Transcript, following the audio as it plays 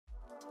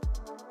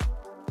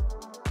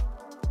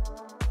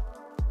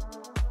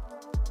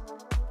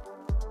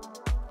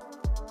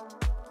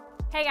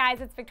Hey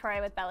guys, it's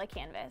Victoria with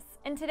BELLA+CANVAS,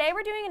 and today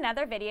we're doing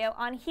another video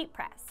on heat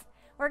press.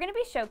 We're going to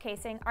be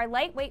showcasing our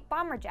lightweight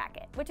bomber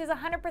jacket, which is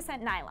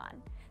 100%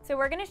 nylon. So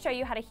we're going to show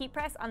you how to heat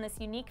press on this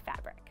unique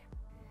fabric.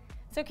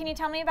 So can you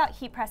tell me about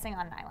heat pressing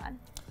on nylon?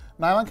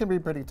 Nylon can be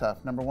pretty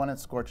tough. Number one, it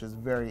scorches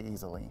very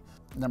easily.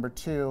 Number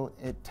two,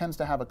 it tends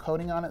to have a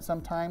coating on it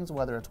sometimes,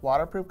 whether it's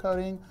waterproof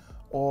coating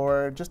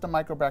or just a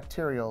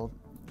microbacterial,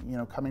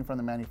 coming from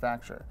the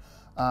manufacturer.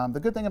 The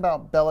good thing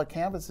about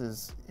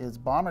BELLA+CANVAS is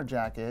bomber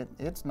jacket,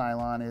 its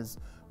nylon, is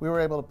we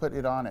were able to put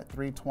it on at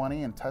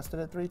 320 and test it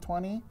at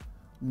 320.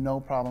 No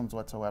problems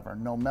whatsoever.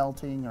 No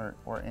melting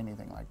or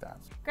anything like that.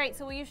 Great,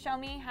 so will you show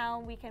me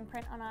how we can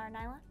print on our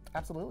nylon?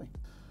 Absolutely.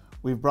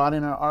 We've brought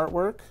in our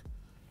artwork.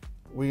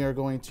 We are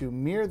going to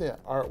mirror the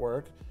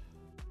artwork.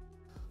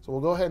 So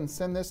we'll go ahead and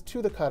send this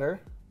to the cutter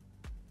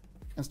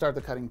and start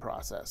the cutting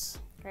process.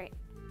 Great.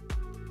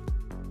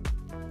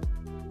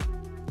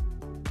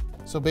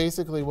 So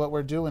basically what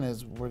we're doing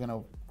is we're going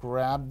to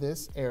grab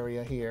this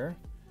area here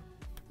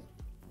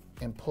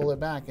and pull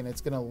it back, and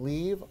it's going to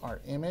leave our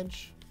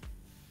image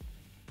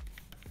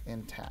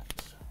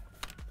intact.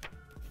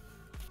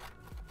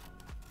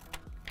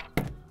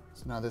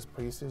 So now this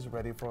piece is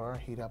ready for our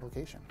heat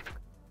application.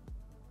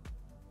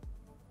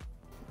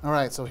 All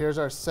right, so here's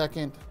our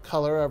second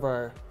color of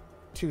our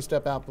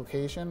two-step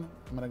application.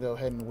 I'm going to go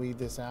ahead and weed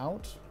this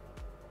out.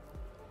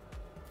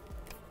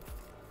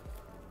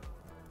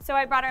 So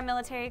I brought our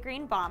military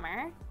green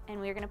bomber, and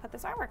we're going to put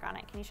this artwork on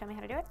it. Can you show me how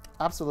to do it?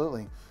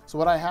 Absolutely. So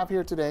what I have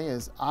here today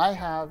is I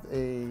have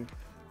a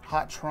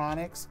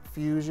Hotronix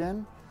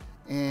Fusion,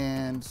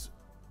 and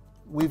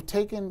we've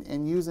taken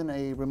and using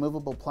a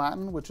removable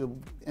platen, which will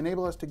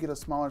enable us to get a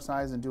smaller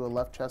size and do a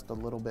left chest a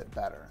little bit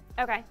better.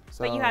 Okay,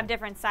 So, but you have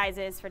different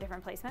sizes for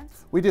different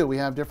placements? We do. We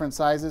have different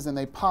sizes, and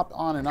they pop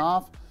on and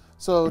off.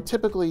 So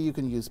typically you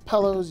can use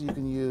pillows, you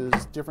can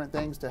use different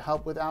things to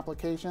help with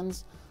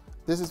applications.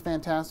 This is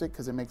fantastic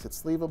because it makes it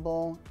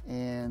sleevable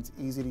and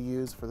easy to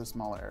use for the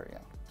smaller area.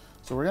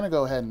 So we're going to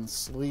go ahead and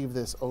sleeve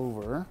this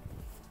over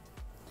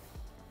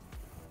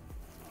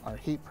our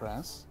heat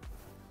press.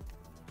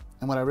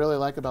 And what I really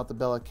like about the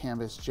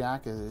BELLA+CANVAS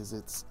jacket is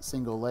it's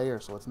single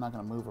layer, so it's not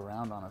going to move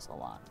around on us a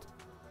lot.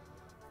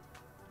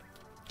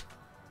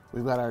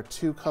 We've got our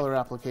two color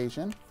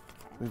application.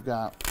 We've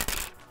got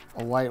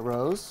a white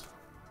rose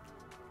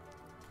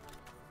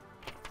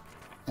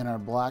and our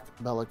black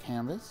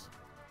BELLA+CANVAS.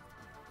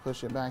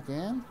 Push it back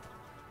in.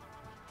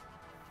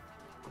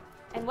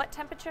 And what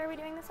temperature are we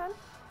doing this on?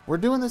 We're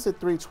doing this at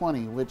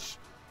 320, which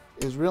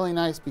is really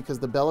nice because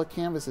the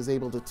BELLA+CANVAS is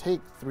able to take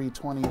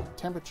 320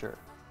 temperature.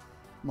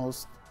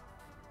 Most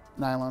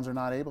nylons are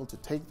not able to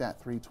take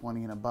that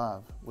 320 and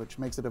above, which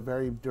makes it a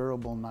very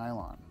durable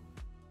nylon.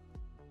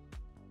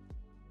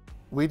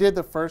 We did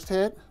the first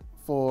hit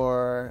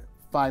for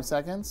 5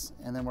 seconds,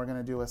 and then we're going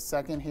to do a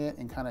second hit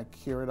and kind of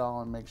cure it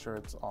all and make sure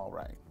it's all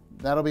right.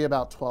 That'll be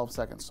about 12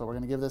 seconds. So we're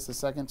going to give this a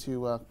second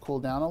to cool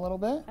down a little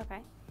bit. Okay.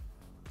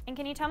 And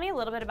can you tell me a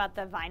little bit about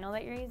the vinyl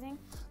that you're using?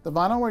 The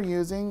vinyl we're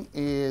using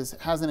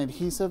has an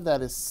adhesive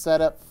that is set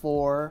up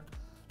for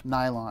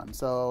nylon.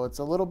 So it's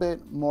a little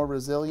bit more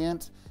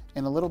resilient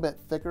and a little bit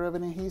thicker of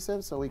an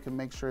adhesive, so we can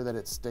make sure that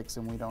it sticks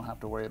and we don't have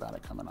to worry about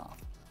it coming off.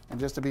 And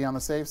just to be on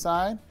the safe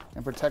side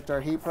and protect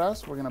our heat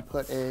press, we're going to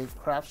put a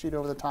craft sheet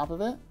over the top of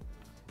it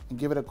and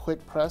give it a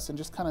quick press and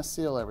just kind of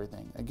seal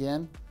everything.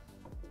 Again,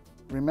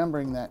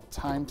 remembering that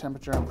time,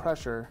 temperature, and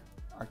pressure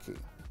are key.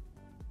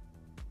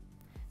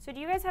 So do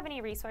you guys have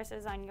any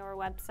resources on your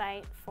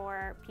website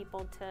for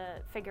people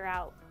to figure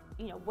out,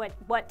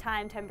 what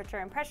time, temperature,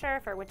 and pressure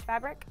for which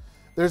fabric?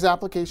 There's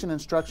application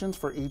instructions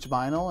for each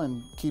vinyl,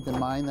 and keep in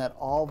mind that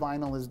all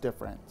vinyl is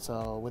different.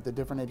 So with the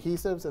different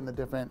adhesives and the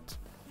different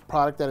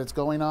product that it's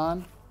going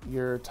on,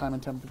 your time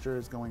and temperature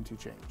is going to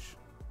change.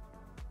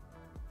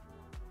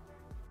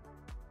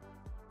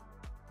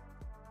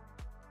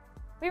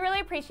 We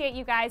really appreciate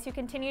you guys who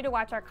continue to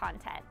watch our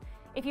content.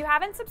 If you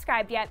haven't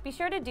subscribed yet, be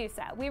sure to do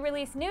so. We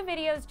release new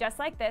videos just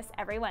like this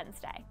every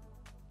Wednesday.